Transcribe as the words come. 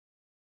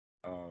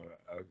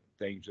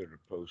things that are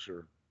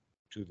closer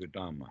to the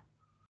Dhamma.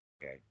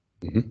 Okay.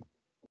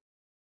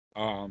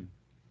 Hmm. Um,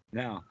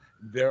 Now,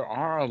 there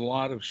are a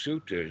lot of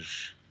suttas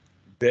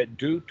that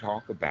do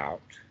talk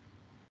about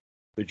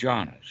the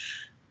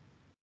jhanas.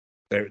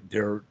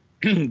 They're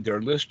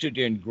they're listed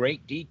in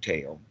great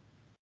detail,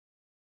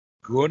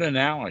 good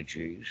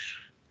analogies,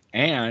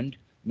 and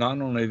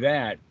not only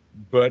that,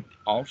 but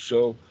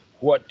also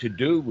what to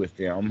do with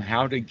them,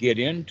 how to get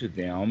into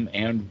them,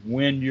 and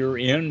when you're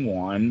in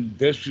one,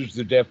 this is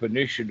the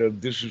definition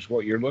of this is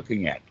what you're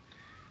looking at.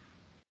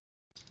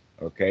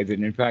 Okay,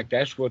 then in fact,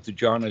 that's what the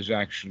jhanas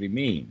actually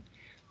mean.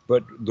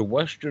 But the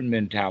Western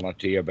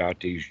mentality about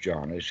these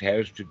jhanas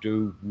has to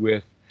do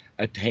with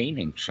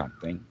attaining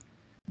something,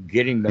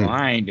 getting the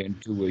mind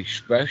into a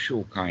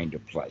special kind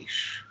of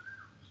place,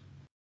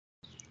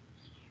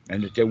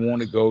 and that they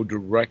want to go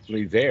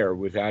directly there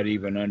without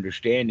even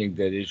understanding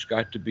that it's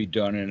got to be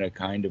done in a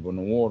kind of an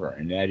order.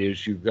 And that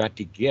is, you've got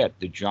to get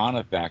the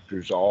jhana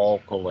factors all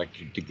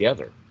collected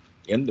together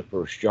in the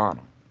first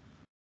jhana.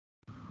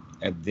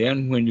 And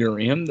then when you're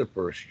in the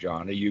first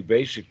jhana, you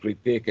basically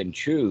pick and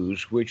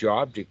choose which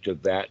object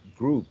of that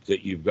group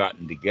that you've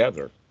gotten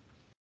together.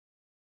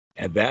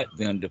 And that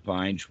then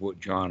defines what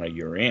jhana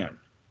you're in.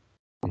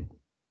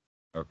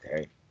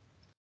 Okay.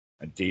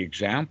 And the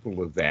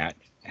example of that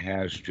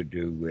has to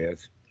do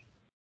with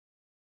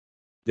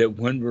that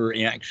when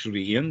we're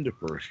actually in the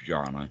first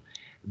jhana,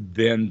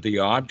 then the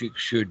object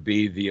should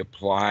be the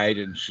applied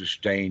and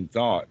sustained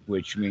thought,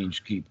 which means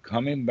keep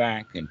coming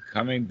back and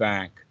coming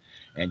back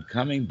and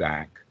coming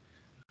back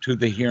to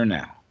the here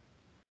now,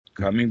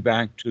 coming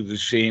back to the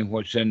seeing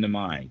what's in the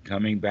mind,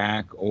 coming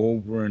back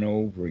over and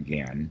over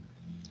again,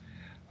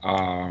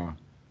 uh,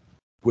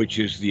 which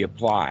is the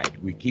applied.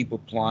 We keep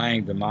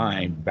applying the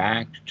mind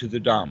back to the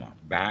Dhamma,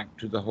 back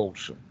to the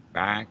wholesome,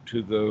 back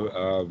to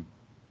the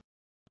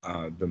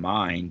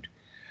mind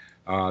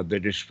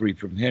that is free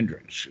from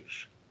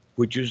hindrances,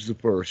 which is the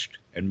first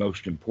and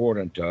most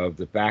important of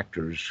the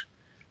factors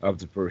of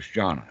the first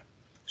jhana.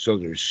 So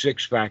there's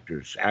six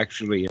factors.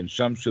 Actually, in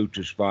some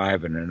suttas,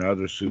 five, and in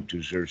other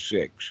suttas, there's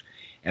six.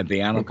 And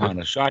the Okay.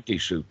 Anapanasati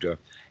Sutta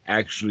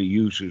actually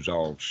uses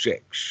all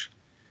six.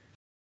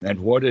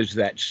 And what is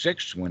that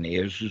sixth one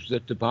is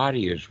that the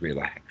body is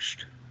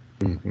relaxed.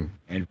 Hmm.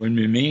 And when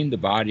we mean the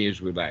body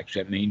is relaxed,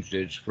 that means that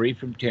it's free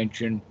from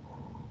tension,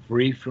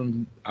 free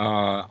from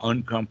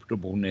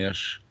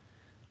uncomfortableness,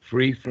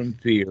 free from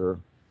fear,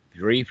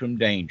 free from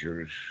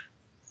dangers,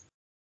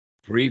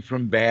 free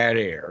from bad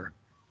air.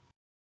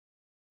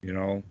 You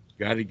know,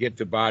 got to get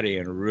the body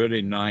in a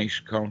really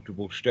nice,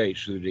 comfortable state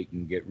so that it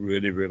can get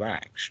really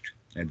relaxed.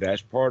 And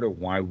that's part of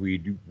why we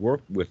do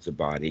work with the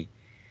body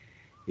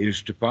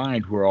is to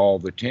find where all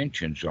the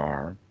tensions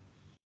are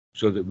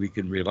so that we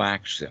can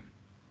relax them.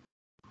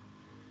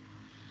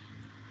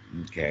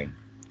 Okay.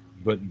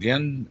 But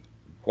then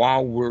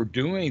while we're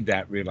doing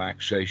that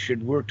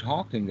relaxation, we're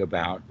talking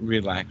about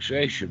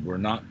relaxation. We're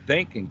not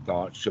thinking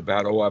thoughts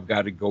about, oh, I've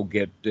got to go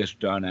get this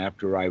done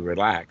after I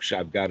relax.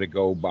 I've got to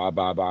go blah,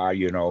 blah, blah,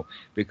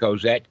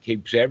 because that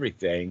keeps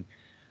everything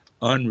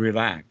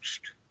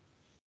unrelaxed.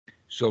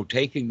 So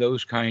taking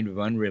those kind of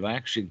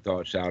unrelaxing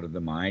thoughts out of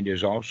the mind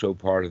is also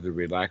part of the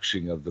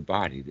relaxing of the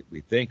body, that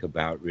we think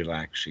about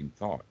relaxing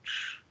thoughts.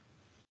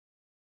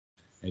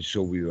 And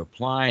so we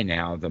apply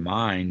now the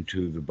mind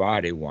to the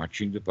body,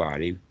 watching the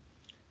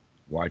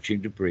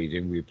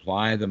breathing. We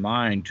apply the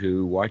mind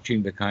to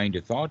watching the kind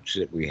of thoughts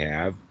that we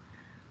have.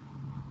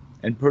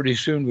 And pretty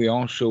soon we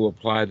also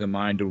apply the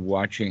mind to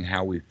watching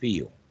how we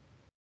feel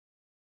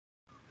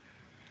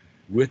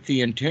with the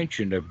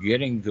intention of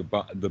getting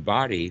the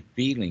body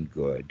feeling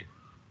good,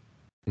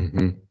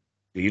 Hmm.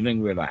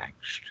 feeling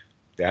relaxed.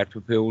 That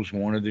fulfills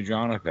one of the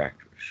jhana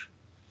factors.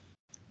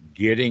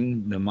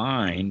 Getting the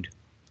mind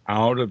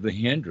out of the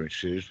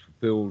hindrances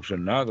fulfills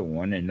another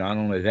one. And not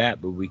only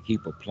that, but we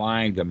keep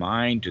applying the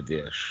mind to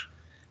this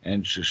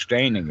and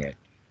sustaining it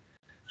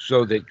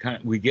so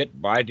that we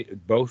get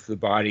both the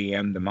body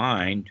and the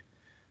mind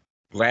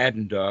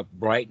gladdened up,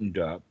 brightened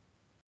up,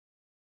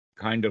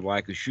 kind of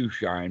like a shoe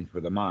shine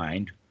for the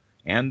mind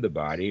and the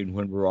body. And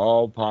when we're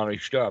all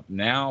polished up,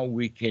 now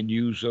we can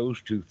use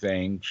those two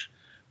things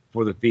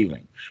for the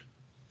feelings,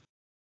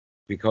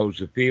 because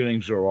the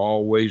feelings are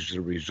always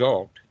the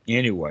result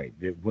anyway.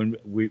 That when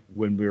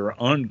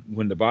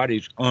the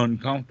body's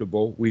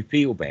uncomfortable, we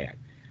feel bad.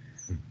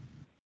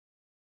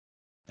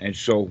 And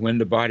so when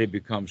the body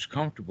becomes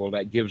comfortable,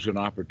 that gives an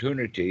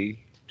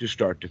opportunity to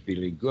start to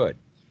feeling good,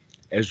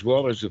 as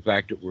well as the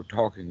fact that we're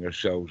talking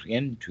ourselves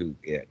into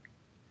it.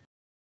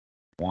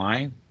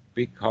 Why?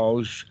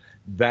 Because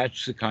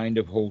that's the kind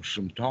of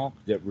wholesome talk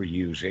that we're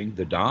using,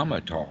 the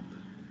Dhamma talk,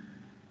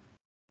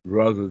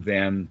 rather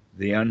than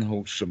the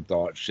unwholesome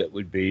thoughts that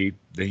would be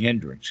the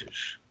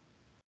hindrances.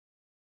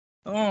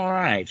 All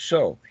right,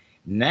 so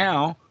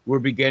now we're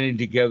beginning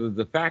to gather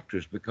the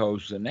factors,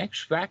 because the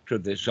next factor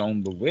that's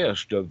on the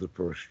list of the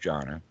first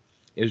jhana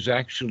is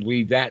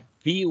actually that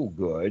feel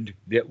good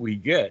that we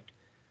get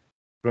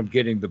from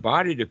getting the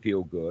body to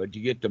feel good, to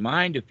get the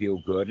mind to feel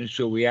good, and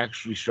so we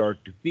actually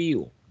start to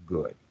feel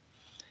good.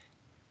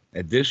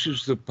 And this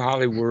is the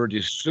Pali word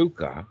is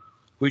sukha,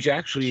 which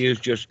actually is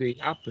just the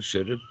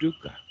opposite of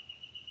dukkha.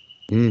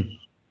 Mm.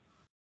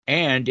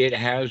 And it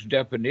has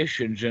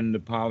definitions in the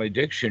Pali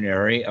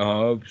dictionary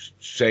of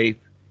safe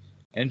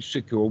and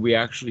secure. We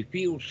actually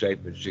feel safe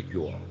and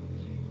secure.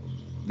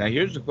 Now,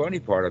 here's the funny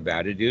part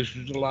about it is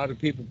a lot of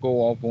people go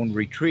off on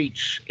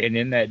retreats, and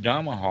in that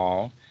Dhamma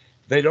hall,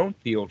 they don't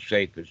feel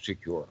safe and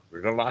secure.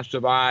 There's lots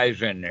of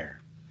eyes in there.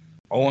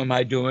 Oh, am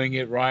I doing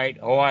it right?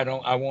 Oh,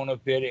 I want to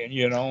fit in,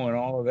 and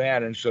all of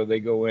that. And so they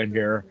go in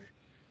there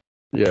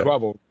Yeah.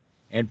 troubled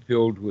and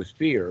filled with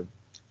fear.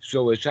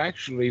 So it's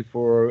actually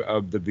for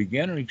the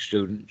beginning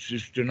students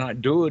is to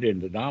not do it in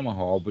the Dhamma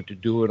hall, but to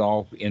do it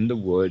off in the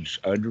woods,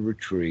 under a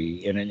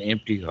tree, in an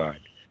empty hut,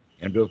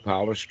 under a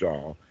pile of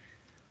straw,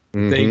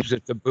 Mm-hmm. things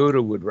that the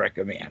Buddha would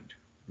recommend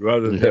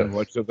rather than Yes.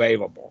 what's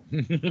available.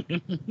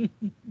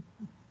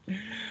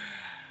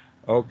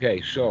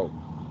 Okay, so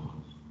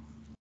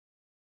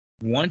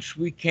once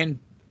we can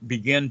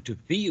begin to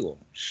feel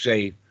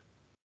safe,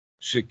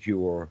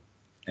 secure,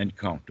 and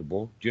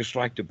comfortable, just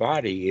like the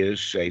body is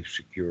safe,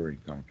 secure,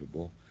 and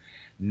comfortable,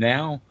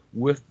 now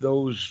with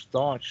those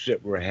thoughts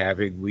that we're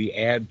having, we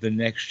add the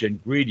next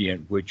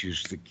ingredient, which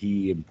is the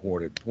key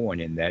important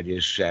point, and that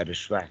is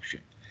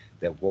satisfaction.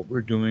 That what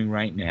we're doing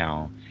right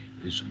now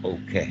is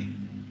okay.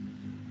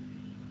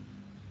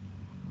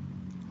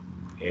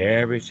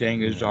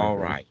 Everything is all Mm-hmm.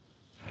 right.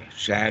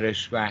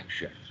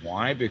 Satisfaction.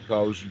 Why?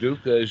 Because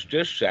dukkha is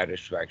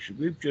dissatisfaction.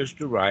 We've just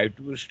arrived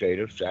to a state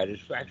of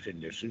satisfaction.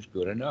 This is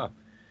good enough.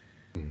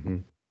 Mm-hmm.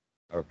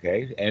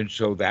 Okay? And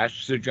so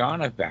that's the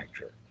jhana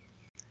factor.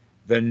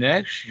 The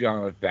next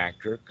jhana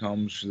factor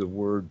comes, the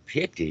word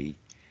piti,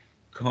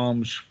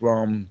 comes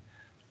from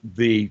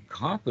the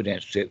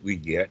confidence that we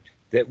get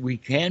that we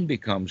can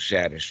become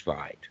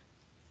satisfied.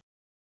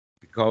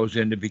 Because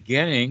in the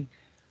beginning,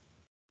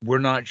 we're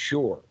not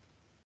sure.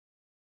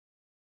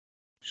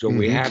 So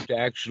we Mm-hmm. have to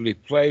actually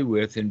play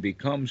with and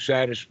become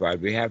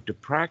satisfied. We have to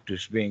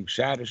practice being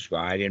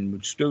satisfied. And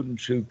with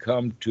students who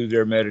come to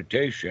their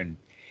meditation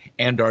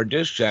and are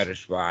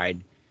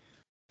dissatisfied,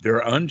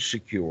 they're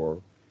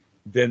unsecure,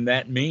 then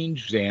that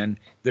means then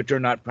that they're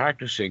not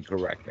practicing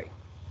correctly.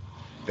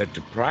 That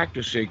the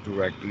practicing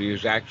correctly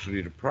is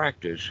actually to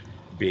practice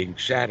being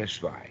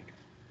satisfied.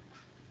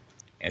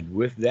 And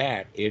with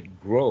that,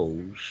 it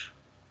grows,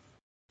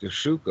 the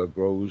sukha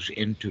grows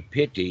into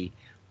piti,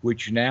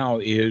 which now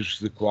is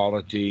the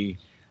quality.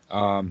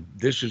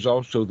 This is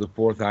also the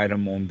fourth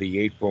item on the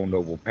Eightfold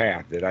Noble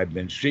Path that I've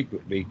been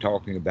secretly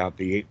talking about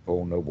the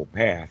Eightfold Noble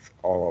Path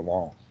all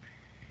along.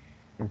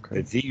 Okay.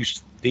 That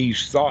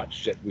these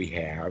thoughts that we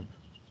have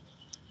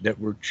that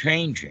we're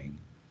changing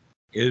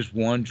is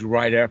one's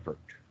right effort.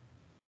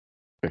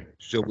 Okay.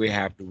 So we Okay.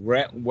 have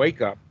to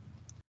wake up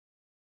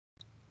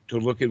to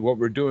look at what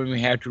we're doing.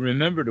 We have to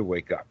remember to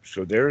wake up.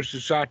 So there's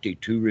the sati,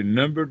 to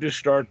remember to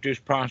start this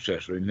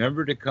process.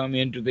 Remember to come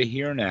into the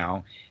here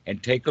now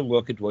and take a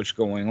look at what's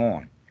going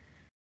on.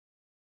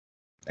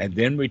 And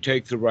then we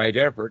take the right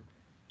effort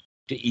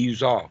to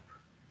ease off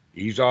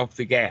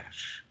the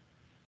gas,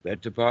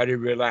 let the body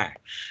relax,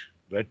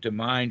 let the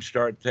mind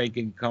start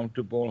thinking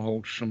comfortable,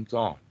 wholesome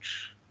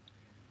thoughts.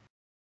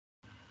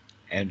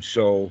 And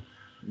so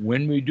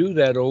when we do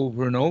that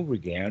over and over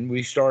again,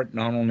 we start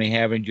not only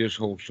having just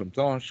wholesome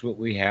thoughts, but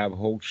we have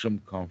wholesome,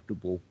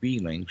 comfortable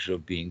feelings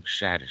of being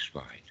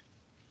satisfied.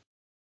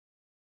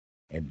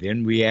 And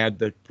then we add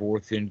the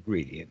fourth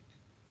ingredient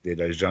that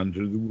is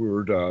under the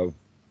word of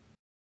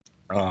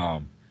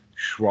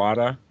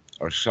shraddha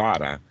or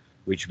sada,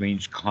 which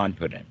means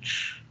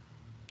confidence.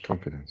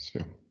 Confidence.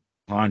 Yeah.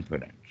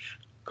 Confidence.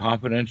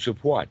 Confidence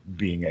of what?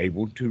 Being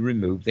able to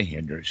remove the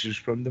hindrances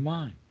from the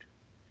mind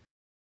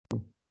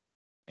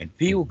and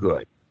feel Mm-hmm.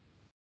 good.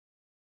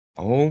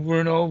 Over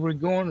and over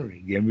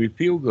again, we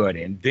feel good.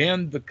 And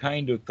then the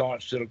kind of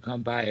thoughts that'll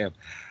come by of,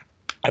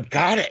 I've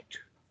got it.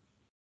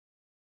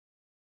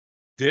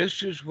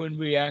 This is when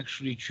we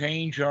actually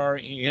change our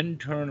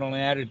internal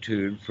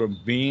attitude from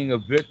being a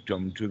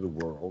victim to the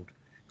world,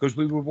 because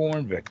we were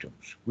born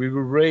victims. We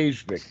were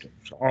raised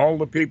victims. All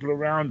the people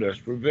around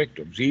us were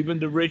victims. Even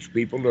the rich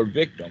people are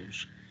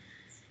victims.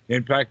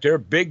 In fact, they're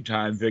big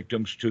time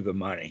victims to the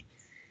money.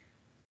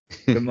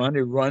 The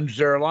money runs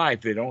their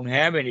life. They don't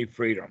have any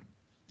freedom.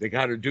 They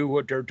got to do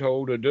what they're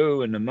told to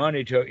do, and the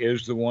money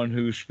is the one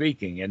who's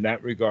speaking in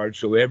that regard.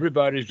 So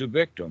everybody's a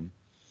victim,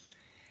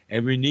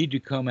 and we need to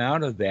come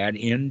out of that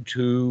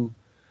into,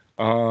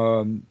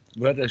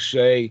 let us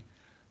say,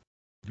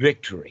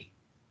 victory.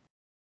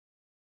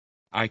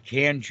 I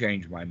can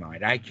change my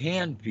mind. I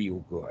can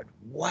feel good.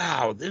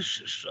 Wow,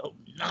 this is so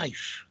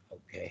nice.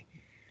 Okay.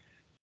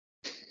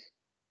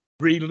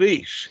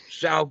 Release,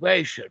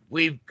 salvation.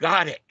 We've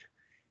got it.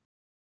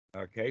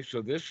 Okay,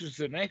 so this is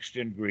the next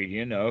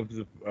ingredient of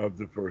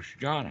the first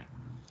jhana.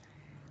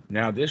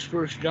 Now, this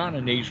first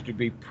jhana needs to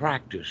be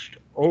practiced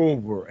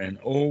over and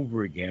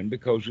over again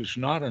because it's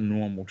not a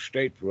normal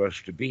state for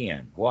us to be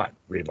in. What?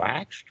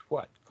 Relaxed?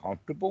 What?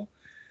 Comfortable?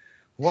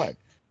 What?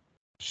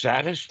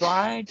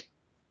 Satisfied?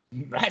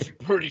 That's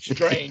pretty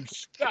strange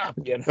stuff,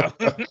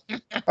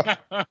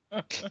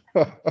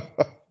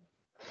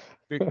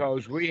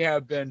 because we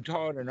have been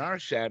taught in our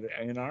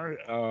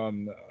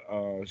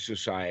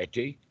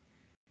society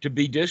to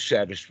be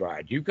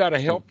dissatisfied. You've got to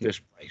help this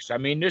place. I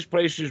mean, this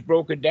place is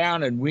broken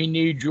down, and we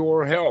need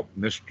your help,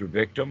 Mr.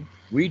 Victim.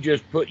 We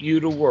just put you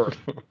to work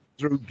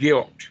through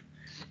guilt.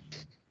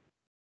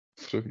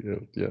 Through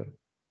guilt, yeah.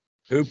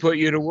 Who put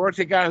you to work?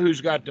 The guy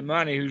who's got the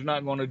money, who's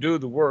not going to do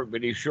the work,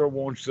 but he sure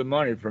wants the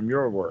money from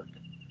your work.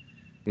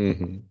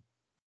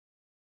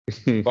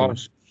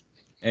 Bosses.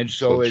 And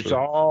so it's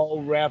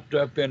all wrapped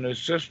up in a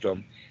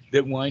system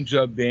that winds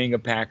up being a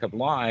pack of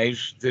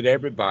lies that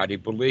everybody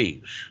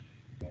believes.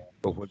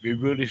 But when we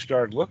really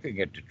start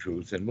looking at the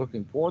truth and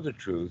looking for the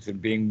truth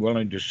and being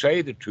willing to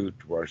say the truth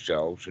to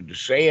ourselves and to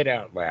say it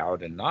out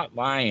loud and not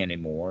lie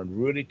anymore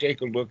and really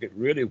take a look at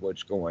really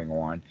what's going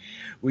on,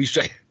 we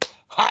say,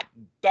 hot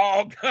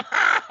dog,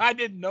 I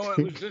didn't know it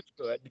was this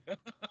good.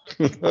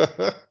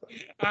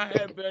 I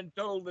have been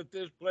told that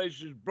this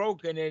place is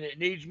broken and it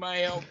needs my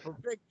help for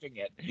fixing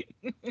it.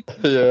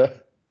 Yeah.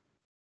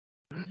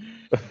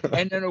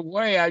 And in a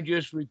way, I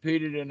just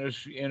repeated in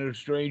a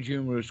strange,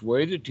 humorous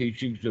way the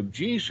teachings of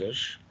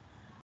Jesus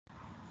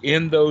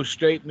in those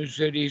statements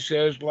that he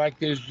says, like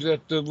is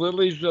that the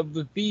lilies of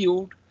the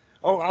field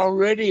are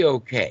already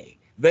okay.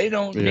 They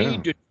don't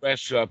need to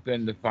dress up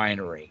in the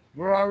finery.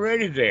 We're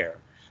already there.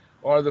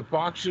 Or the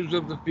foxes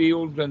of the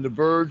fields and the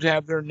birds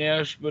have their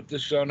nests, but the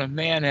Son of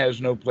Man has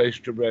no place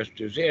to rest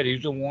his head.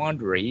 He's a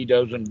wanderer. He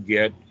doesn't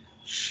get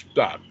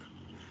stuck.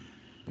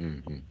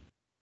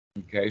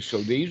 Okay,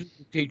 so these are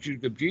the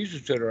teachings of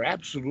Jesus that are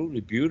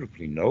absolutely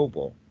beautifully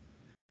noble,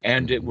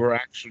 and that we're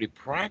actually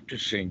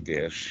practicing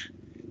this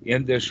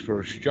in this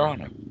First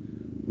Jhana.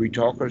 We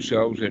talk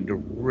ourselves into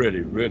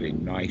really, really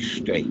nice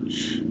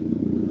states,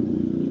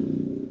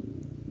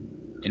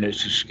 and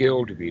it's a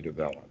skill to be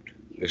developed.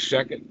 The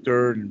second,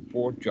 third, and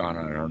fourth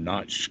jhana are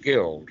not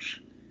skills;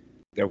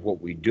 they're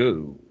what we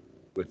do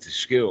with the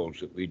skills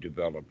that we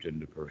developed in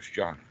the first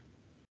jhana.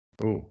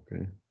 Oh,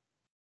 okay.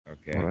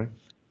 Okay. All right.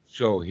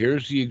 So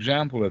here's the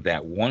example of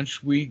that.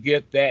 Once we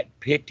get that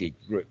piti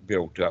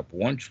built up,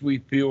 once we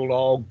feel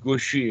all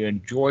gushy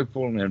and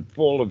joyful and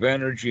full of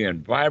energy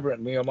and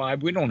vibrantly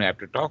alive, we don't have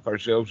to talk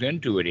ourselves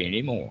into it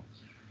anymore.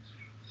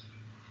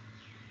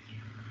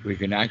 We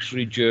can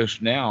actually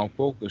just now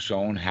focus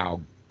on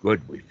how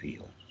good we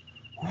feel.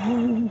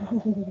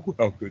 Ooh,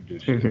 how good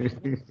this is.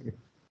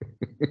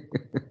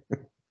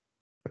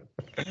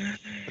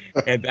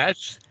 And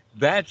that's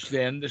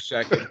then the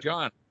second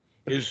jhana,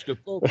 is to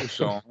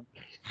focus on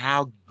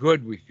how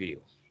good we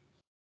feel.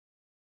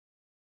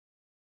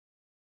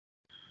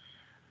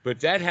 But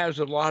that has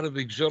a lot of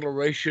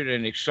exhilaration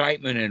and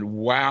excitement and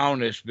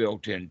wowness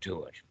built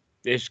into it.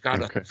 It's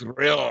got a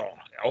thrill.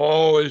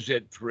 Oh, is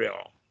it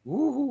thrill?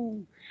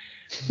 Woo-hoo.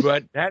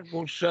 But that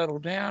will settle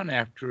down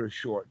after a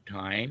short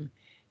time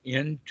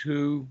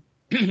into,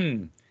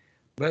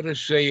 let us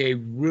say, a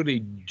really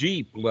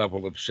deep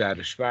level of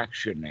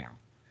satisfaction now.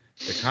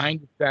 The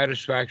kind of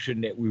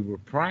satisfaction that we were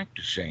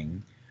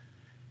practicing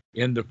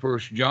in the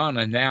first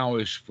jhana now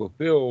is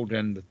fulfilled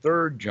in the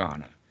third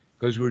jhana,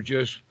 because we're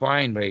just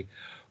finally,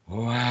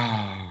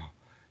 wow,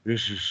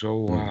 this is so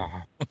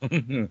wow.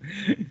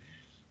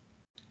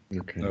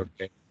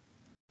 Okay.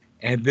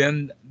 And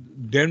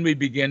then we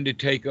begin to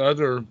take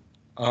other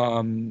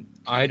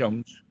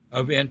items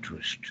of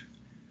interest.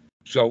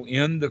 So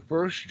in the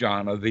first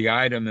jhana, the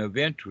item of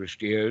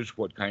interest is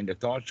what kind of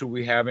thoughts are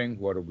we having?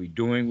 What are we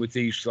doing with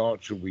these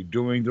thoughts? Are we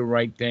doing the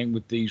right thing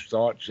with these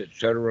thoughts,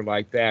 etc.,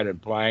 like that,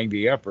 applying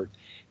the effort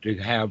to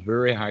have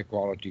very high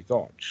quality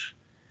thoughts.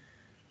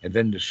 And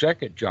then the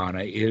second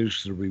jhana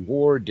is the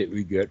reward that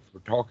we get for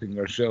talking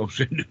ourselves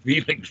into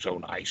feeling so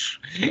nice.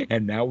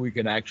 And now we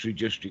can actually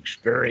just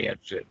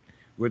experience it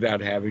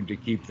without having to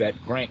keep that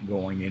crank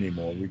going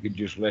anymore. We can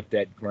just let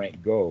that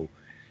crank go.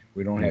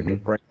 We don't have to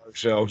crank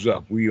ourselves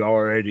up. We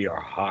already are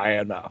high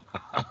enough.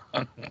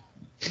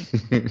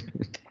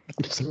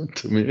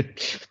 To me,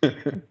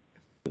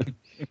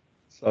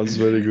 sounds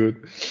very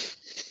good.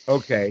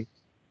 Okay,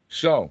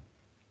 so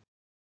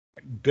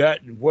that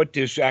what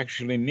this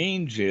actually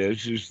means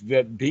is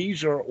that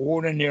these are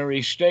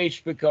ordinary states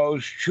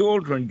because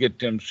children get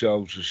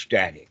themselves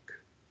ecstatic.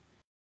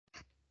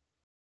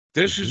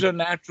 This is a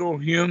natural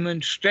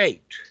human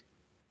state.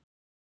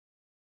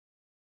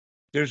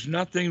 There's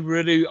nothing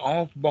really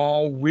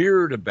off-ball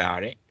weird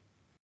about it.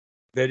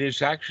 That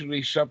it's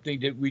actually something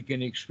that we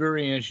can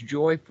experience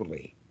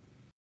joyfully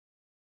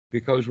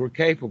because we're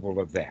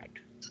capable of that.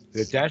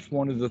 That's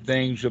one of the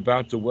things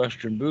about the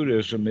Western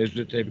Buddhism is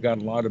that they've got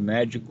a lot of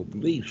magical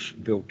beliefs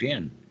built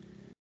in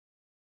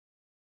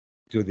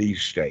to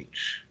these states.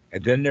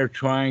 And then they're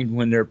trying,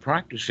 when they're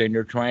practicing,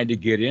 they're trying to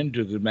get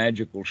into the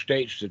magical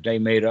states that they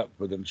made up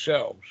for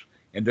themselves.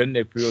 And then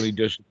they're really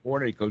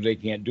disappointed because they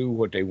can't do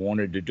what they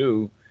wanted to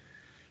do,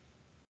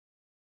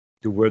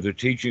 to where the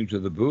teachings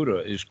of the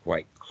Buddha is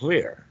quite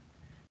clear.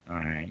 All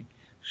right.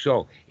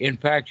 So, in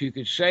fact, you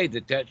could say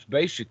that that's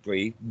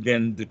basically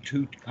then the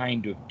two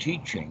kind of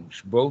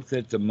teachings, both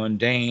at the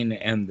mundane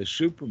and the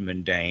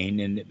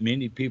supermundane, and that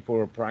many people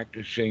are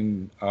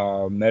practicing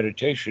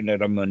meditation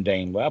at a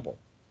mundane level.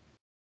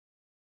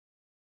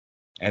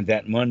 And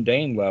that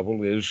mundane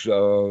level is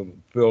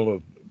full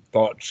of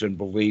thoughts and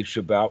beliefs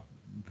about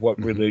what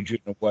religion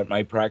and what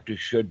my practice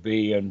should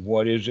be and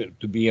what is it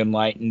to be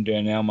enlightened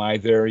and am I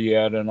there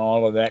yet and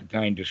all of that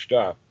kind of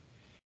stuff.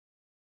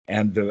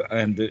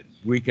 And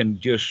we can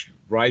just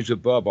rise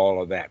above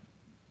all of that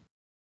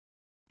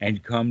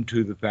and come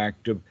to the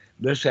fact of,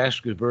 let's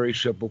ask a very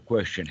simple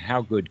question: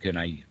 how good can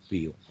I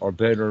feel? Or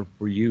better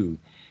for you,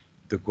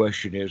 the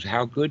question is,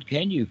 how good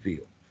can you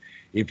feel?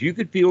 If you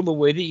could feel the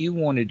way that you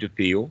wanted to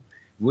feel,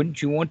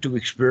 wouldn't you want to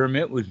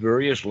experiment with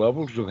various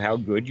levels of how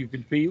good you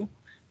can feel?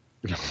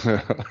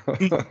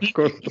 Of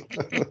course.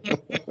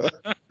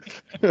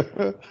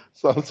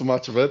 Sounds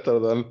much better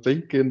than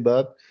thinking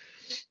that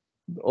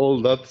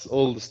all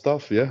the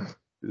stuff. Yeah,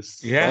 it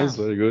Yeah. sounds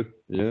very good.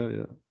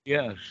 Yeah.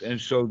 Yes, and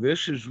so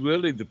this is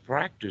really the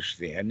practice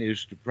then,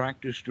 is to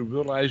practice to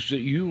realize that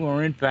you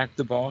are in fact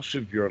the boss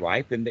of your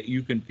life and that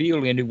you can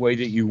feel any way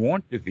that you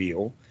want to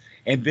feel,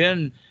 and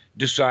then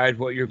decide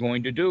what you're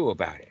going to do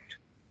about it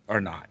or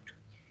not.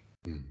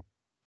 Mm.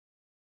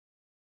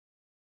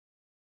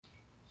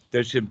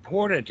 That's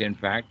important, in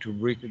fact, to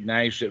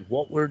recognize that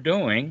what we're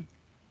doing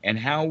and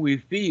how we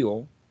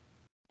feel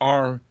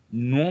are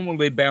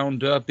normally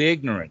bound up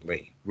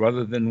ignorantly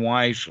rather than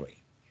wisely.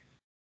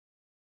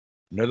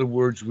 In other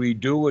words, we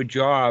do a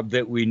job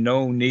that we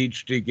know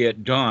needs to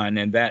get done,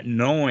 and that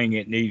knowing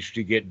it needs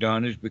to get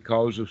done is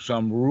because of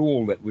some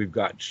rule that we've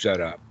got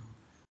set up,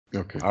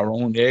 Okay. our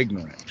own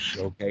ignorance.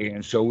 Okay.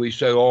 And so we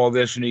say, oh,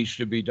 this needs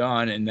to be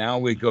done, and now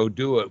we go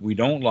do it. We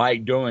don't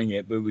like doing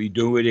it, but we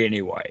do it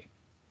anyway.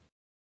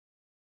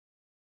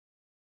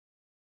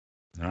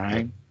 All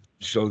right.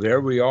 So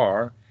there we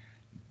are,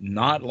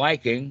 not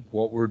liking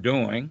what we're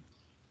doing,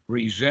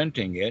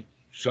 resenting it.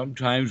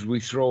 Sometimes we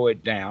throw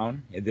it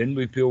down, and then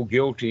we feel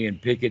guilty and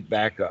pick it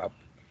back up.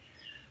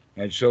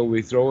 And so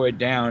we throw it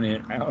down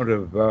out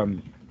of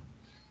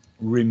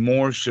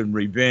remorse and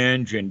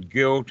revenge and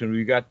guilt, and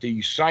we got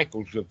these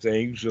cycles of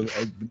things.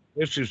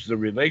 This is the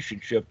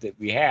relationship that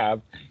we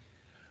have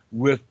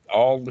with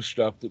all the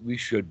stuff that we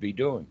should be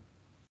doing.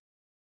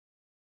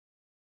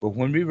 But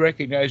when we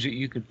recognize that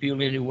you can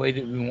feel any way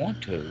that we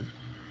want to,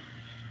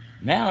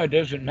 now it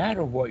doesn't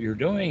matter what you're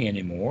doing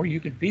anymore. You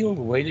can feel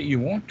the way that you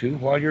want to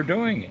while you're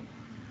doing it.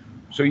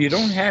 So you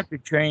don't have to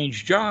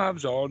change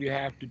jobs. All you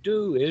have to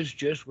do is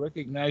just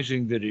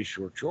recognizing that it's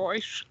your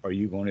choice. Are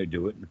you going to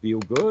do it and feel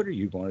good? Or are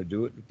you going to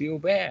do it and feel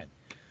bad?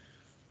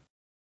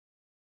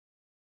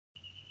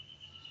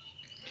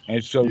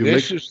 And so You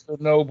this make is the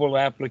noble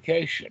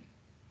application.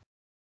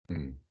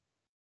 mm,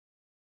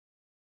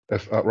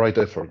 right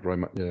effort, right?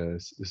 Yeah,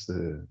 it's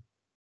the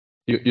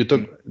you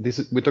talk.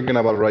 We're talking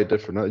about right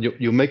effort. Now.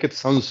 You make it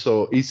sound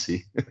so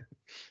easy.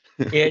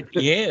 It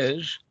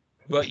is,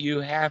 but you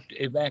have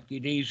to make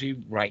it easy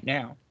right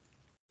now,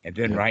 and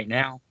then Yeah. right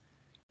now,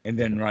 and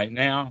then right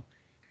now,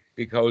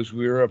 because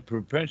we're a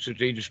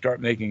propensity to start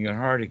making it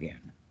hard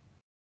again.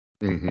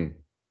 Mm-hmm.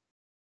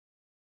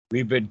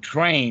 We've been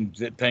trained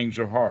that things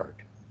are hard.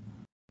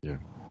 Yeah.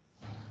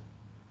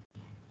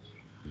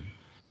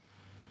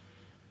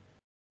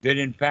 That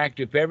in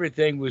fact, if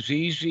everything was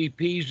easy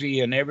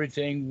peasy and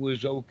everything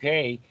was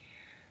okay,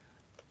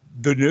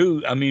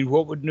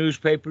 what would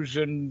newspapers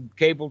and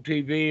cable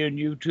TV and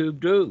YouTube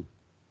do?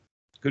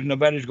 Because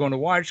nobody's going to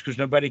watch, because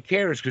nobody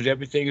cares, because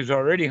everything is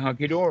already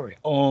hunky-dory.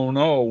 Oh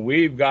no,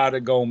 we've got to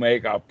go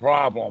make a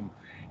problem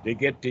to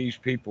get these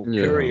people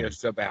Yeah.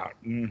 curious about.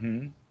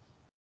 Mm-hmm.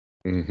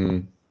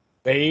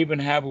 They even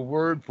have a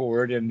word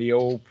for it in the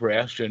old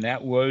press, and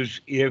that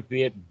was, if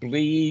it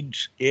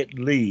bleeds, it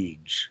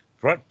leads.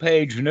 Front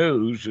page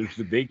news is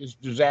the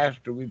biggest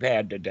disaster we've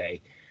had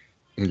today.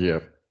 Yeah.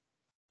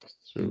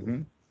 True.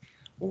 hmm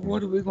Well,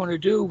 what are we going to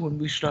do when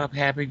we stop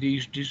having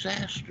these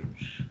disasters?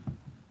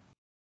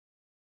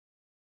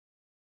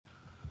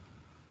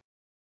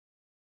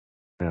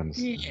 I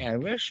understand. Yeah,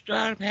 let's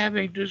stop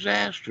having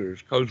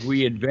disasters because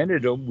we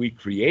invented them, we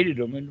created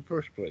them in the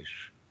first place.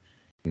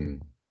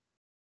 Mm.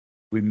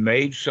 We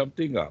made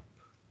something up.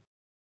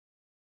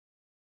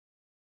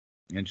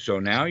 And so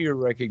now you're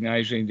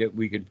recognizing that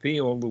we can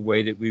feel the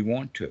way that we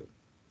want to,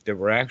 that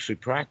we're actually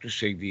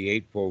practicing the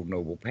Eightfold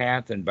Noble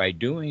Path. And by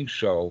doing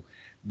so,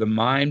 the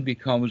mind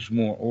becomes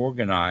more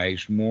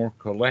organized, more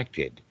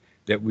collected,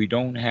 that we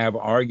don't have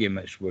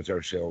arguments with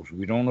ourselves.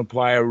 We don't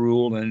apply a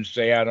rule and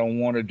say, I don't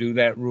want to do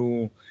that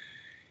rule,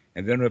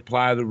 and then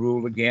apply the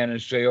rule again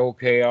and say,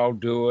 okay, I'll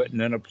do it, and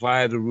then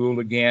apply the rule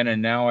again, and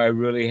now I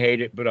really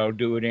hate it, but I'll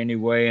do it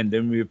anyway, and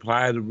then we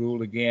apply the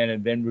rule again,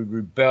 and then we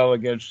rebel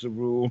against the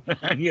rule.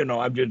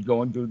 I'm just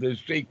going through this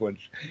sequence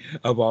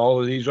of all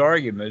of these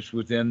arguments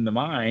within the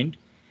mind,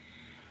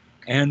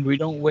 and we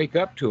don't wake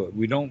up to it.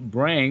 We don't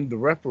bring the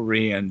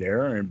referee in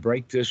there and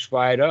break this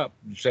fight up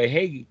and say,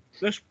 hey,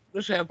 let's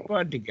have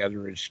fun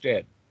together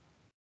instead.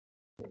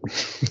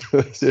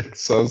 It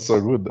sounds so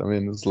good. I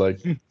mean, it's like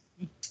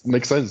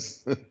makes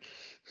sense.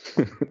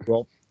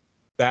 Well,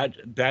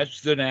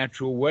 that's the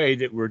natural way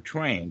that we're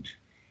trained.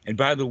 And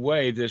by the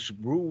way, this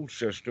rule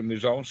system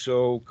is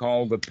also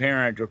called the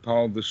parent or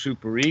called the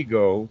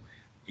superego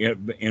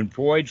in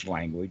Freud's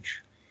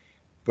language.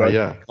 But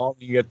Yeah.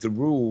 calling it the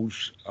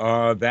rules,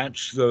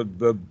 that's the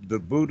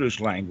Buddha's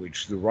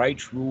language. The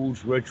rites,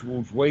 rules,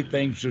 rituals, way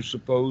things are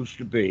supposed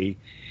to be,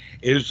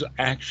 is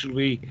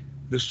actually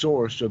the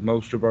source of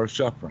most of our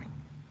suffering.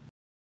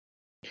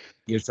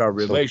 It's our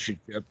So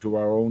relationship to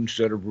our own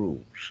set of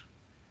rules.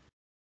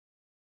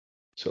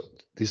 so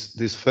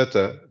this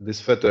fetter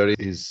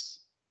is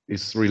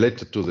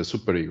related to the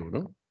superego,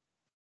 no?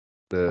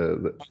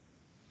 The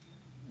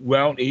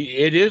Well,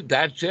 it is.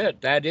 That's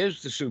it. That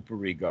is the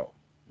superego,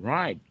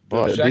 right?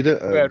 oh, The second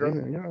I fetter,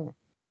 didn't, yeah.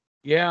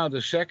 yeah,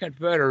 the second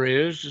fetter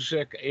is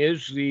the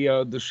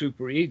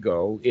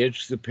superego.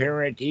 It's the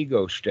parent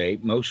ego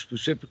state, most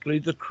specifically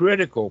the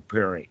critical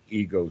parent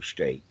ego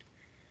state,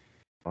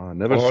 I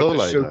never or thought the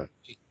like super. that.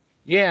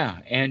 Yeah,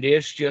 and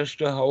it's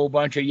just a whole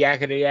bunch of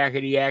yakety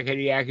yakety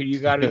yakety yakety. You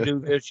got to do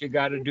this, you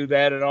got to do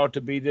that. It ought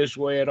to be this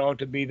way. It ought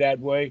to be that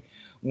way.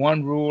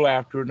 One rule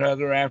after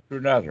another after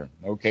another.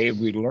 Okay, if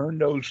we learn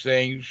those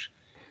things,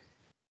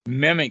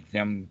 mimic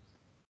them,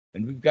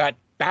 and we've got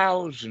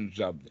thousands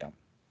of them.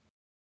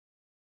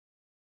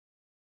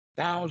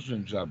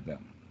 Thousands of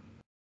them.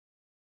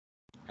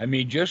 I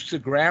mean, just the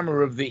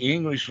grammar of the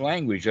English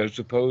language as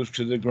opposed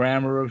to the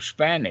grammar of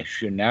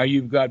Spanish. And now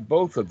you've got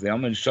both of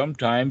them, and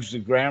sometimes the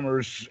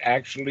grammars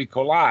actually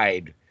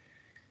collide.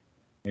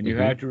 And you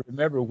Hmm. have to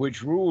remember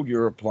which rule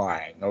you're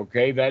applying.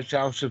 Okay, that's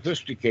how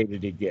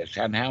sophisticated it gets,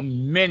 and how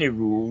many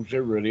rules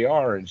there really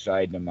are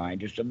inside the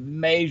mind. It's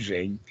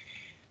amazing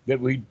that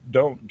we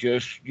don't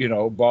just,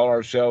 ball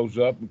ourselves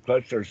up and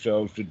clutch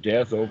ourselves to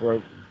death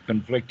over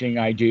conflicting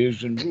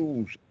ideas and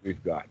rules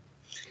we've got.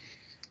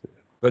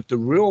 But the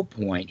real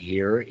point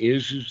here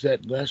is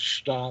that let's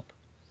stop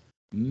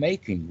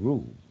making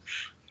rules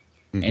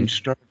and Hmm.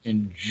 start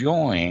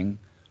enjoying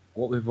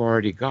what we've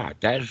already got.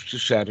 That is the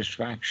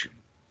satisfaction.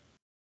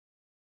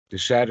 The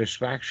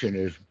satisfaction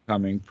is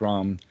coming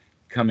from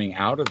coming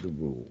out of the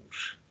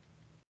rules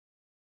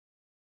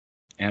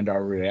and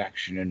our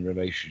reaction in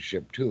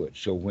relationship to it.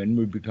 So when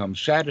we become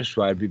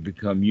satisfied, we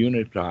become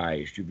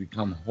unitized, you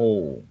become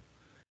whole.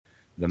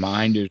 The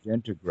mind is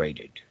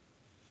integrated.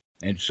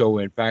 And so,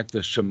 in fact,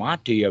 the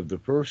samadhi of the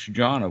first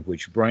jhana,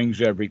 which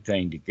brings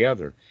everything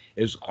together,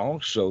 is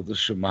also the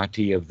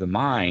samadhi of the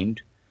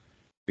mind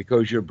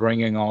because you're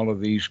bringing all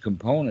of these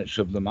components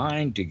of the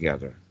mind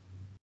together.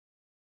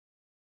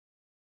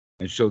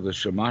 And so, the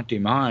samadhi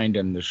mind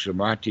and the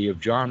samadhi of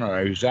jhana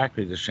are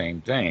exactly the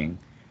same thing.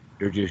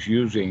 They're just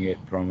using it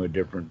from a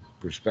different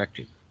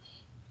perspective.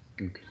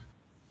 Okay.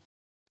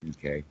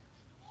 Okay.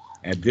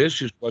 And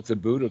this is what the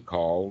Buddha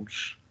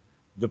calls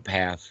the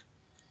path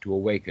to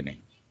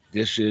awakening.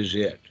 This is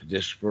it,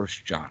 this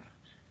first jhana.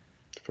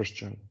 First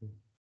jhana.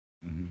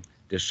 Mhm.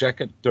 The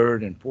second,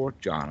 third, and fourth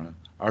jhana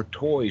are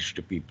toys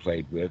to be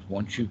played with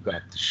once you've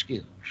got the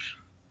skills.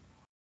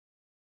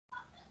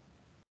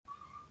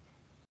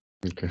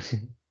 Okay.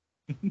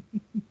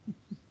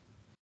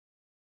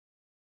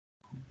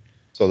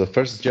 So the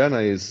first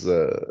jhana is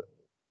the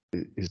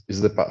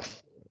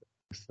path.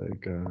 It's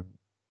like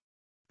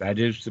That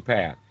is the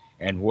path.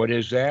 And what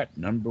is that?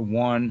 Number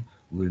one,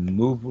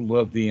 removal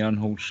of the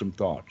unwholesome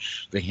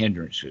thoughts, the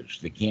hindrances,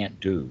 the can't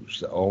do's,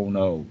 the oh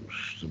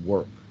no's, the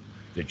work,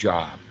 the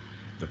job,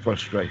 the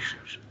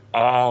frustrations.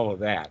 All of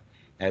that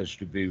has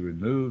to be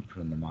removed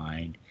from the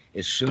mind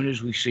as soon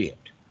as we see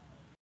it.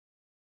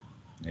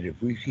 And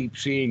if we keep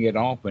seeing it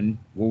often,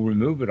 we'll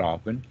remove it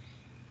often.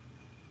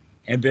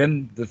 And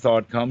then the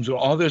thought comes, well,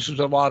 oh, this is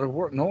a lot of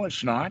work. No,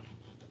 it's not.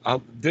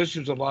 This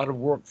is a lot of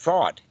work.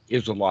 Thought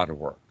is a lot of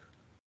work.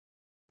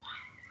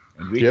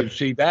 And we can yep.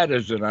 see that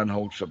as an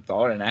unwholesome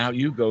thought. And now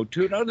you go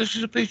to, no, this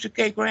is a piece of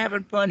cake. We're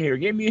having fun here.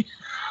 Give me.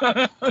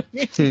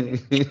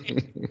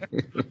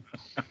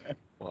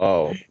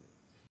 Wow.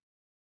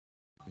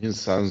 It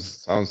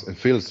sounds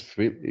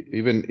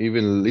and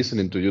even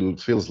listening to you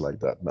feels like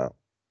that now.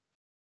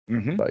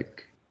 Hmm.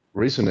 Like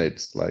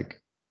resonates like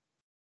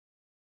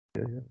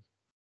yeah, yeah.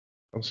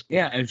 Sounds good.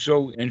 Yeah,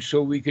 and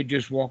so we could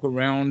just walk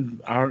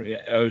around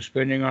our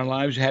spending our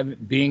lives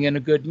being in a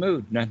good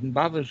mood. Nothing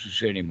bothers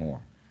us anymore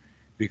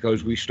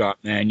because we stop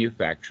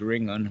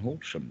manufacturing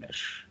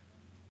unwholesomeness.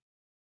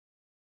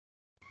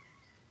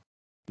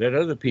 Let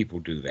other people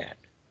do that.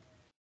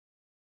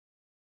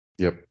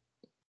 Yep.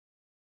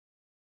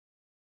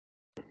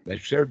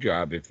 That's their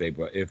job if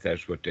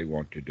that's what they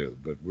want to do.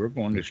 But we're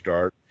going to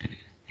start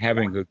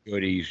having a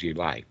good, easy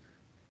life.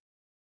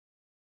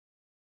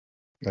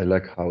 I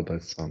like how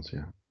that sounds,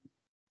 yeah.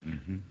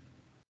 Hmm.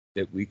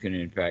 That we can,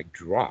 in fact,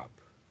 drop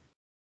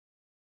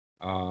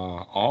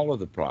all of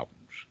the problems.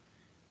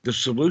 The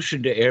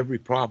solution to every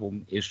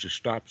problem is to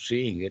stop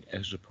seeing it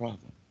as a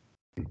problem.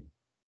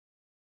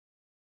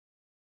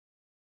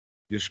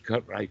 Just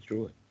cut right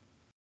through it.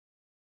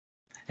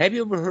 Have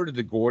you ever heard of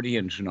the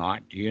Gordian's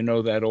knot? Do you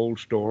know that old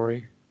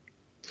story?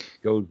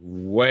 Goes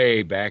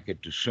way back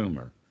at the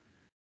Sumer.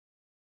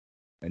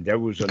 And there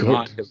was a Go-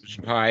 knot that was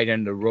tied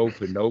in the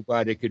rope and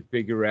nobody could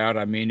figure out.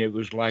 I mean, it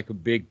was like a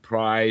big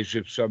prize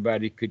if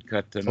somebody could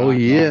cut the Oh knot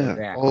and all of yeah.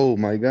 that. Oh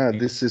my God.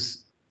 This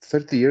is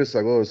 30 years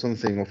ago or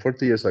something, or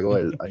 40 years ago.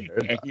 I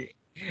heard that.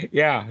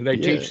 Yeah, they Yeah.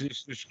 teach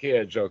this to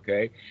kids,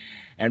 okay?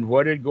 And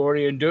what did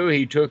Gordian do?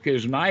 He took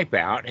his knife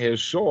out,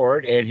 his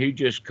sword, and he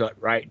just cut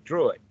right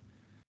through it.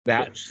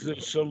 That's the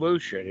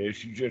solution.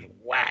 Is you just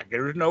whack.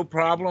 There's no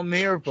problem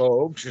here,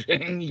 folks.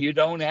 You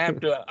don't have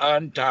to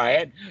untie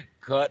it.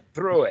 Cut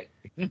through it.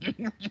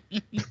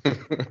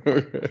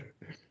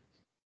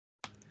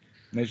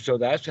 And so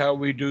that's how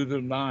we do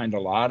the mind. A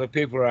lot of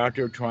people are out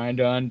there trying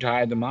to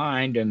untie the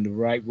mind, and the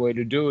right way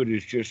to do it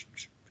is just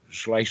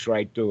slice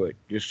right through it.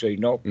 Just say,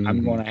 nope,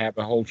 I'm going Mhm, to have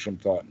a wholesome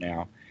thought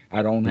now.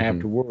 I don't have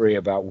to mhm. worry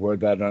about where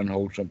that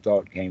unwholesome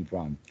thought came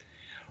from.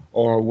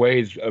 Or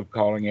ways of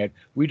calling it,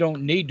 we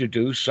don't need to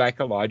do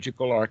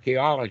psychological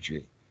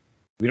archaeology.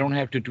 We don't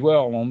have to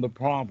dwell on the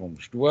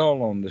problems,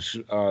 dwell on this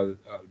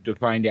to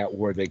find out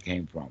where they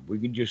came from. We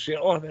can just say,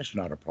 oh, that's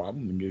not a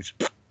problem, and just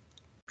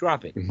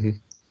drop it. Mhm.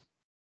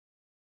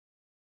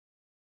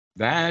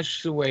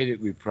 That's the way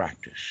that we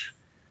practice,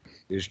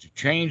 is to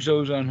change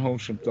those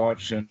unwholesome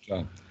thoughts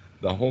into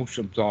the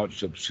wholesome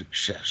thoughts of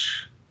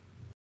success,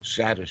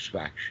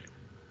 satisfaction.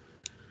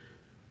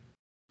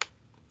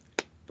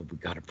 But we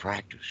got to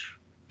practice.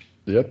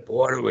 Yep.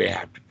 Boy, do we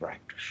have to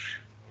practice.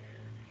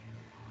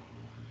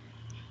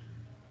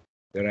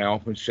 Then I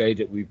often say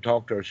that we've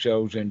talked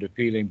ourselves into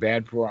feeling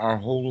bad for our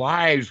whole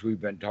lives.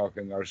 We've been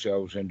talking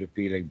ourselves into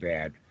feeling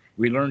bad.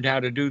 We learned how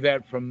to do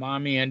that from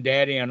mommy and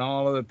daddy and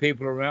all of the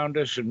people around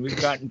us, and we've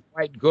gotten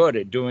quite good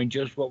at doing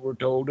just what we're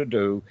told to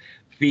do: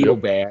 feel Yep.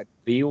 bad,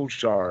 feel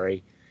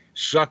sorry,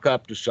 suck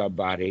up to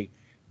somebody,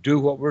 do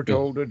what we're Mm.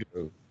 told to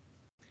do.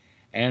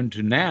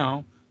 And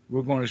now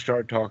we're going to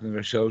start talking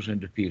ourselves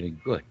into feeling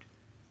good.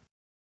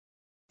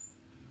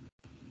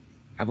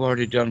 I've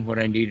already done what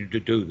I needed to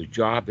do. The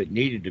job that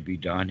needed to be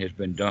done has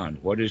been done.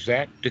 What is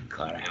that? To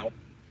cut out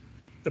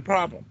the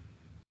problem.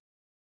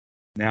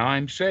 Now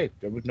I'm safe.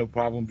 There was no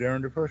problem there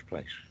in the first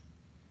place.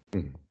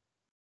 Mm.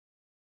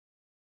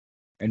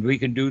 And we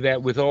can do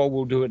that with, oh,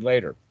 we'll do it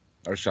later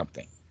or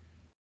something.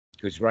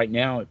 Because right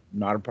now, it's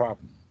not a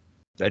problem.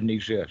 Doesn't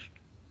exist.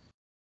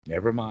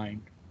 Never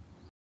mind.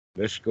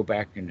 Let's go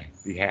back and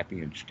be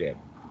happy instead.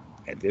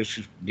 And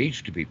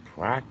needs to be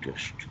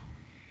practiced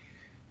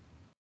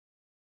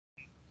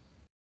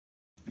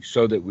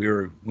so that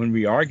when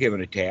we are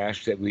given a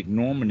task that we'd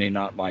normally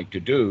not like to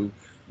do,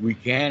 we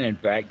can, in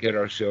fact, get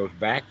ourselves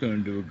back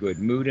into a good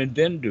mood and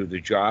then do the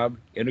job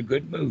in a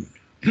good mood.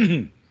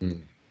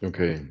 Mm.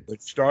 Okay.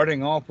 But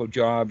starting off a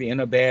job in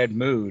a bad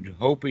mood,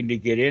 hoping to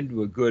get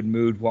into a good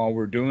mood while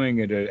we're doing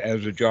it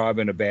as a job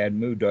in a bad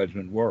mood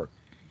doesn't work.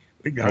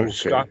 We got to Okay.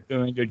 stop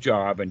doing the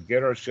job and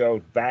get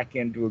ourselves back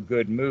into a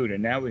good mood,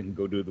 and now we can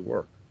go do the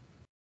work.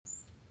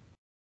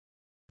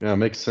 Yeah,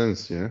 makes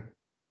sense. Yeah,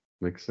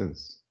 makes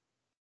sense.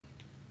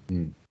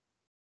 Mm.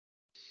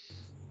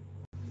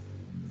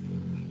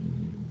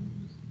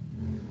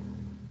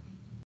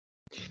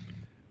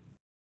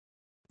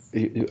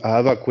 I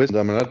have a question,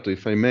 Damarato,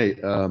 if I may.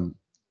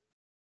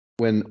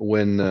 When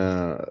when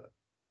uh,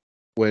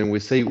 when we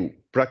say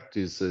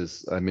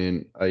practices, I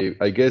mean,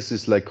 I guess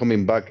it's like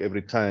coming back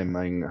every time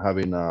and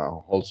having a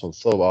wholesome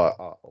thought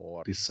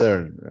or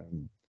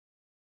discern,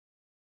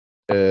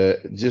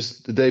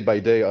 just day by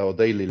day, our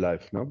daily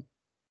life, no?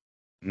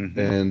 Mm-hmm.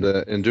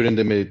 And during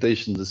the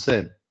meditation, the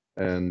same,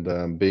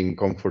 and being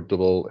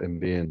comfortable and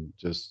being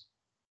just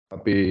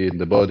happy in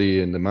the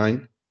body and the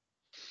mind.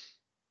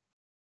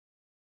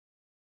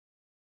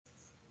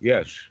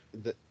 Yes.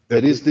 There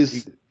That is we,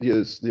 this,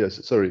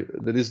 yes, sorry.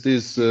 There is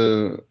this,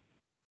 um,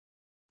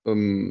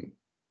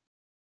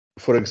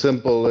 for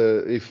example,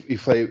 if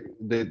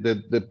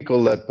the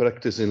people that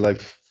practice in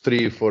like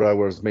 3 or 4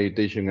 hours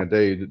meditation a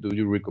day, do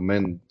you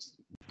recommend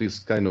this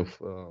kind of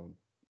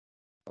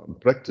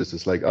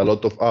practices, like a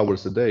lot of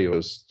hours a day,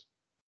 or just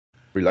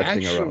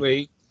relaxing around?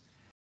 actually,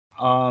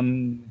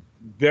 um,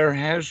 there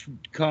has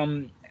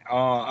come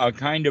a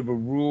kind of a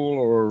rule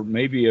or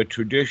maybe a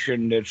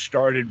tradition that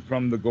started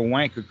from the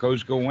Goenka,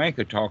 because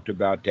Goenka talked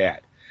about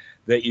that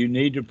you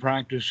need to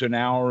practice an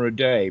hour a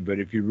day. But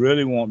if you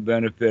really want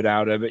benefit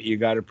out of it, you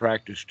got to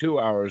practice 2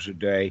 hours a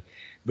day.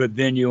 But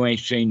then you ain't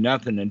seen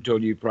nothing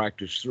until you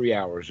practice 3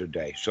 hours a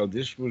day. So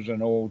this was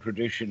an old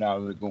tradition out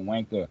of the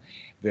Goenka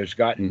that's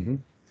gotten Hmm.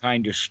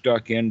 kind of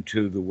stuck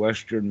into the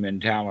Western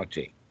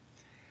mentality.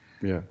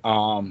 Yeah.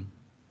 Um,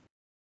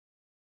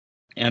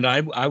 and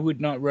I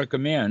would not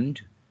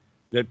recommend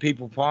that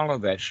people follow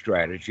that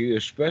strategy,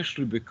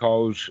 especially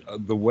because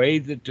of the way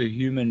that the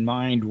human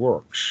mind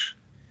works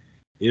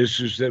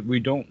is that we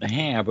don't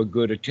have a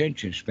good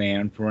attention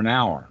span for an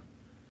hour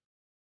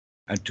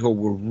until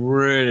we're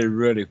really,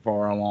 really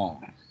far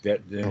along.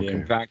 That in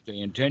Okay. fact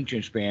the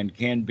attention span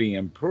can be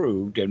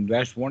improved, and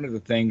that's one of the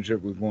things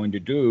that we're going to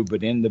do.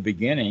 But in the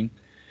beginning,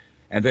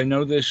 And they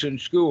know this in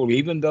school,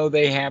 even though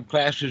they have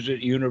classes at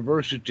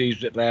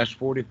universities that last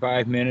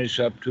 45 minutes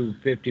up to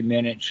 50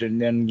 minutes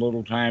and then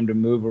little time to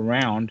move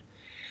around.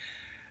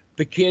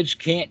 The kids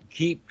can't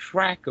keep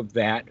track of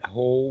that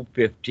whole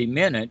 50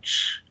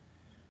 minutes.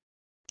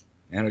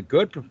 And a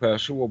good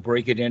professor will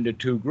break it into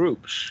 2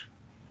 groups.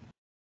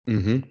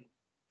 Mm-hmm.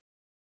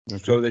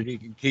 Okay. So that he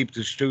can keep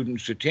the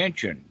student's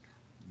attention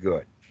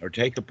good, or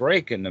take a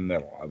break in the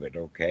middle of it,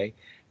 okay?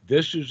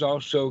 This is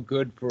also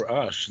good for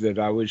us, that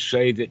I would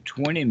say that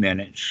 20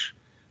 minutes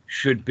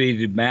should be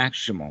the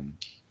maximum,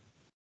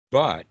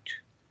 but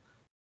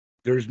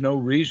there's no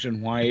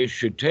reason why it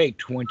should take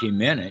 20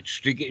 minutes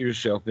to get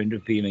yourself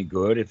into feeling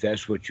good if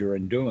that's what you're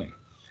doing.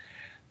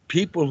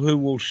 People who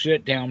will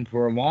sit down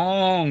for a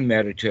long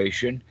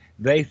meditation,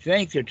 they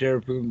think that they're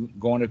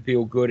going to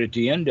feel good at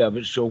the end of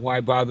it, so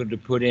why bother to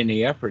put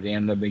any effort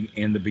in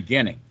the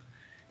beginning?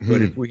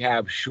 But if we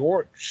have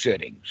short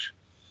sittings,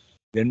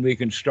 then we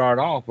can start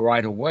off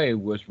right away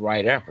with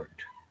right effort.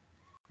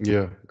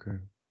 Yeah. Okay.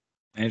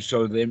 And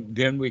so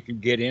then we can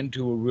get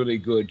into a really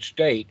good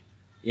state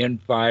in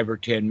 5 or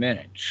 10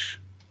 minutes.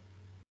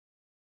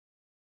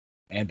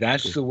 And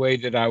that's the way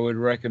that I would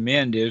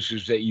recommend is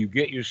that you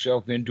get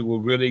yourself into a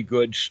really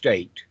good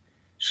state,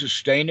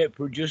 sustain it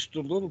for just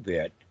a little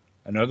bit,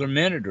 another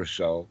minute or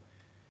so,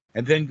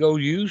 and then go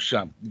use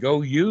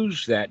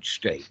that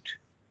state.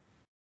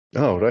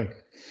 Oh, right.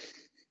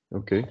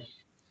 Okay.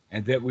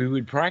 And that we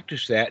would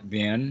practice that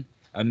then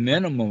a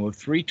minimum of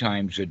 3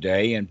 times a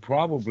day, and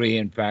probably,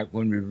 in fact,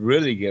 when we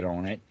really get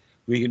on it,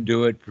 we can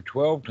do it for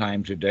 12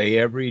 times a day,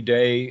 every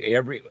day,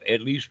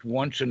 at least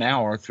once an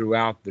hour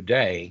throughout the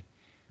day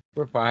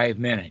for 5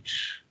 minutes.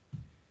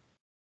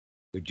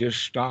 We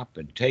just stop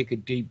and take a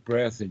deep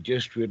breath and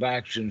just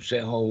relax and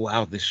say, oh,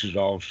 wow, this is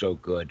all so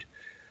good.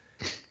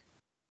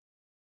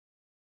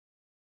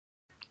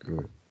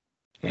 Good.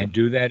 And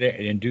do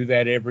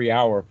that every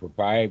hour for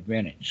 5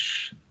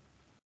 minutes.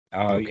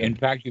 Okay. In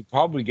fact, you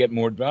probably get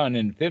more done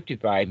in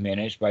 55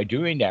 minutes by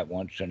doing that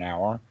once an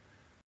hour.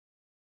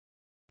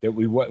 That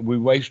we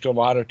waste a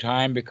lot of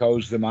time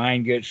because the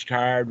mind gets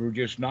tired. We're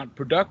just not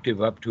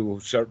productive up to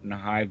a certain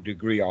high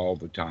degree all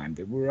the time.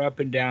 That we're up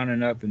and down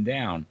and up and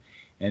down.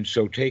 And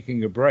so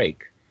taking a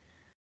break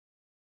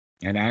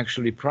and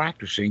actually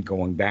practicing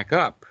going back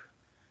up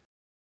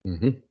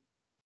Mm-hmm.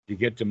 to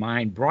get the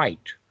mind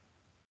bright,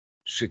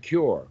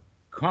 secure,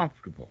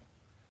 comfortable,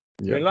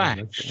 Yeah,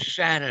 relaxed,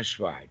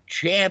 satisfied,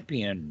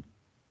 champion,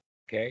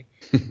 okay,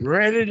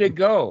 ready to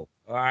go.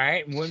 All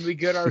right. And when we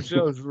get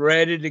ourselves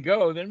ready to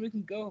go, then we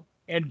can go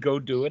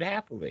do it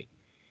happily.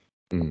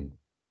 Mm.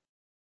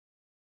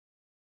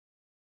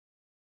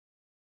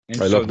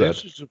 And I so love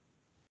that.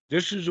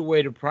 This is a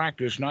way to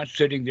practice, not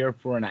sitting there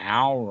for an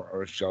hour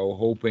or so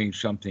hoping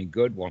something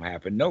good will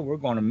happen. No, we're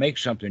going to make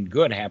something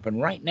good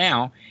happen right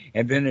now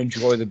and then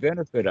enjoy the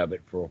benefit of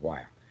it for a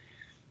while.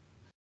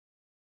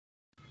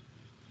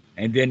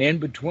 And then in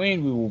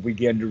between, we will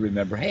begin to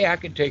remember, hey, I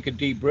can take a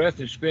deep breath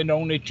and spend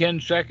only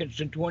 10 seconds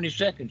and 20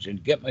 seconds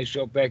and get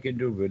myself back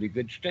into a really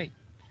good state.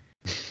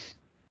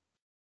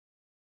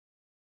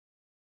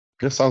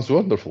 That sounds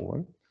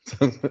wonderful.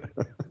 Huh?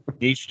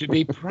 Needs to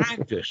be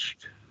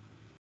practiced.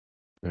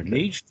 Okay.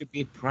 Needs to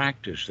be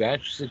practiced.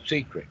 That's the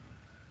secret.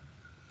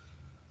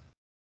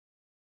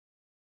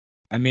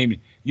 I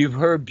mean, you've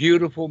heard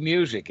beautiful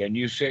music, and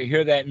you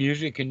hear that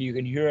music, and you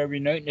can hear every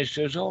note, and it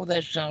says, "Oh,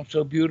 that sounds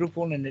so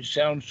beautiful, and it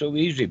sounds so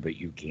easy," but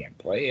you can't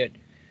play it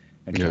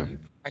until you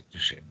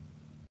practice it.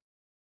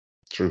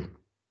 True.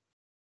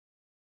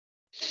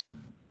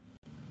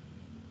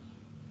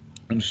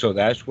 And so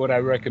that's what I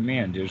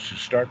recommend: is to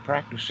start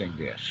practicing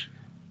this.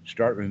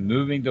 Start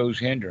removing those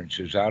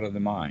hindrances out of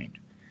the mind.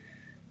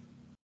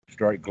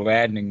 Start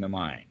gladdening the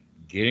mind,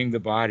 getting the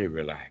body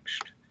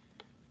relaxed.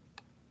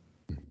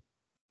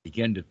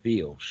 Begin to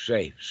feel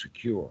safe,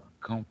 secure,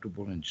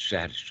 comfortable, and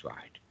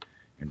satisfied,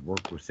 and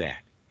work with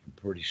that. And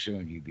pretty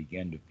soon you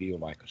begin to feel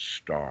like a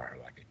star,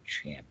 like a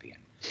champion.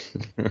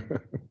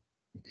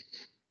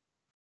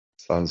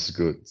 Sounds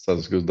good.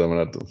 Sounds good,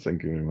 Damarato.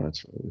 Thank you very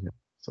much.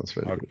 Sounds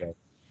very good. Okay.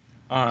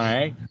 All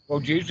right.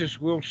 Well,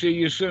 Jesus, we'll see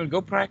you soon.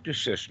 Go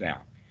practice this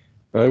now.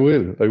 I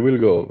will. I will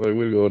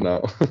go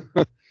now.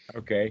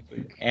 Okay.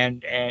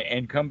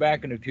 And come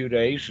back in a few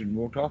days, and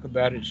we'll talk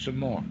about it some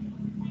more.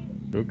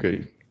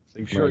 Okay.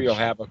 I'm sure you'll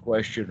have a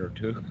question or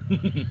two.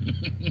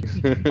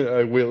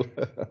 I will,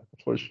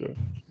 for sure.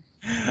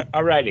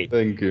 All righty.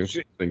 Thank you.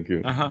 Thank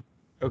you.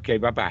 Okay.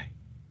 Bye-bye.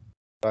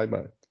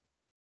 Bye-bye.